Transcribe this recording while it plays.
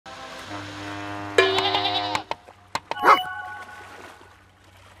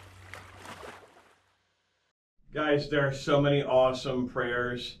Guys, there are so many awesome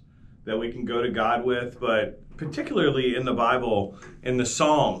prayers that we can go to God with, but particularly in the Bible, in the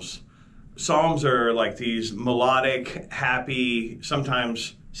Psalms. Psalms are like these melodic, happy,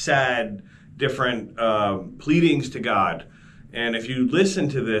 sometimes sad, different pleadings to God. And if you listen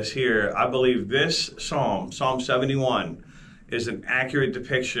to this here, I believe this Psalm, Psalm 71, is an accurate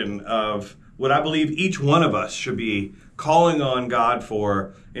depiction of what I believe each one of us should be calling on God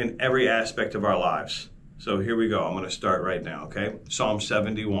for in every aspect of our lives. So here we go. I'm going to start right now, okay? Psalm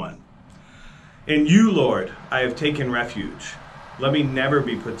 71. In you, Lord, I have taken refuge. Let me never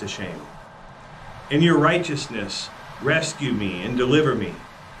be put to shame. In your righteousness, rescue me and deliver me.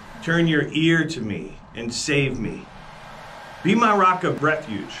 Turn your ear to me and save me. Be my rock of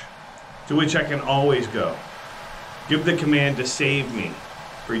refuge, to which I can always go. Give the command to save me,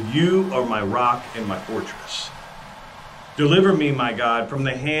 for you are my rock and my fortress. Deliver me, my God, from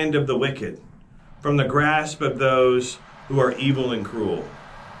the hand of the wicked, from the grasp of those who are evil and cruel.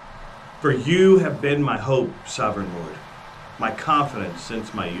 For you have been my hope, sovereign Lord, my confidence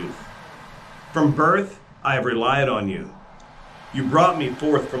since my youth. From birth I have relied on you. You brought me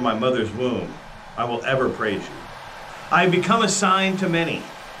forth from my mother's womb. I will ever praise you. I have become a sign to many.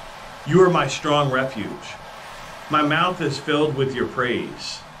 You are my strong refuge. My mouth is filled with your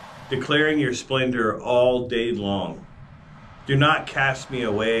praise, declaring your splendor all day long. Do not cast me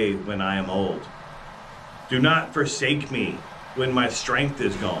away when I am old. Do not forsake me when my strength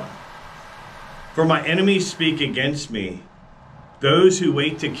is gone. For my enemies speak against me. Those who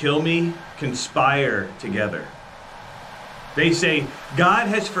wait to kill me conspire together. They say, God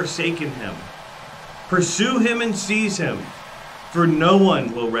has forsaken him. Pursue him and seize him, for no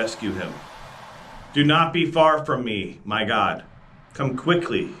one will rescue him. Do not be far from me, my God. Come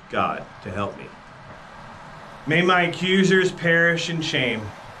quickly, God, to help me. May my accusers perish in shame.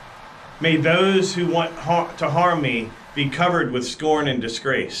 May those who want to harm me be covered with scorn and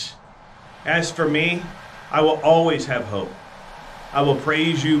disgrace. As for me, I will always have hope. I will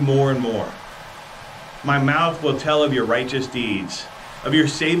praise you more and more. My mouth will tell of your righteous deeds, of your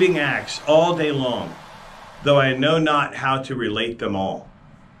saving acts all day long, though I know not how to relate them all.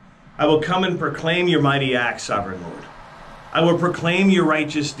 I will come and proclaim your mighty acts, sovereign Lord. I will proclaim your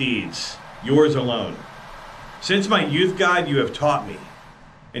righteous deeds, yours alone. Since my youth, God, you have taught me,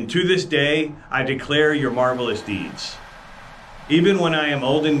 and to this day I declare your marvelous deeds. Even when I am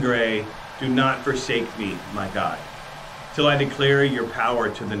old and gray, do not forsake me, my God, till I declare your power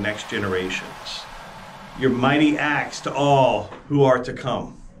to the next generations, your mighty acts to all who are to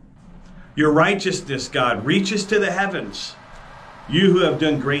come. Your righteousness, God, reaches to the heavens. You who have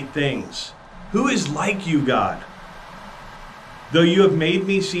done great things. Who is like you, God? Though you have made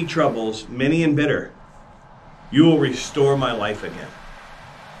me see troubles, many and bitter, you will restore my life again.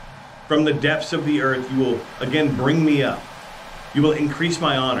 From the depths of the earth, you will again bring me up. You will increase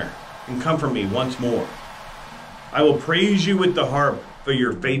my honor and comfort me once more. I will praise you with the harp for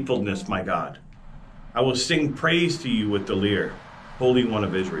your faithfulness, my God. I will sing praise to you with the lyre, Holy One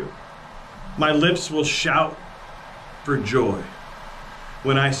of Israel. My lips will shout for joy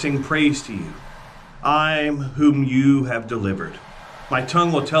when I sing praise to you. I'm whom you have delivered. My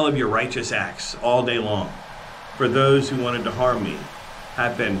tongue will tell of your righteous acts all day long. For those who wanted to harm me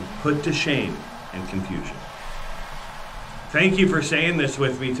have been put to shame and confusion. Thank you for saying this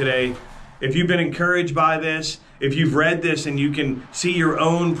with me today. If you've been encouraged by this, if you've read this and you can see your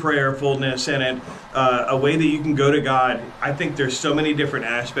own prayerfulness in it, a way that you can go to God, I think there's so many different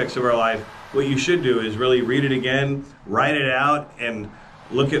aspects of our life. What you should do is really read it again, write it out, and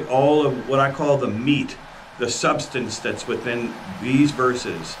look at all of what I call the meat, the substance that's within these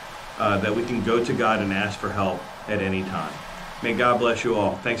verses, that we can go to God and ask for help at any time. May God bless you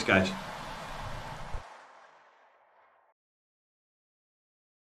all. Thanks, guys.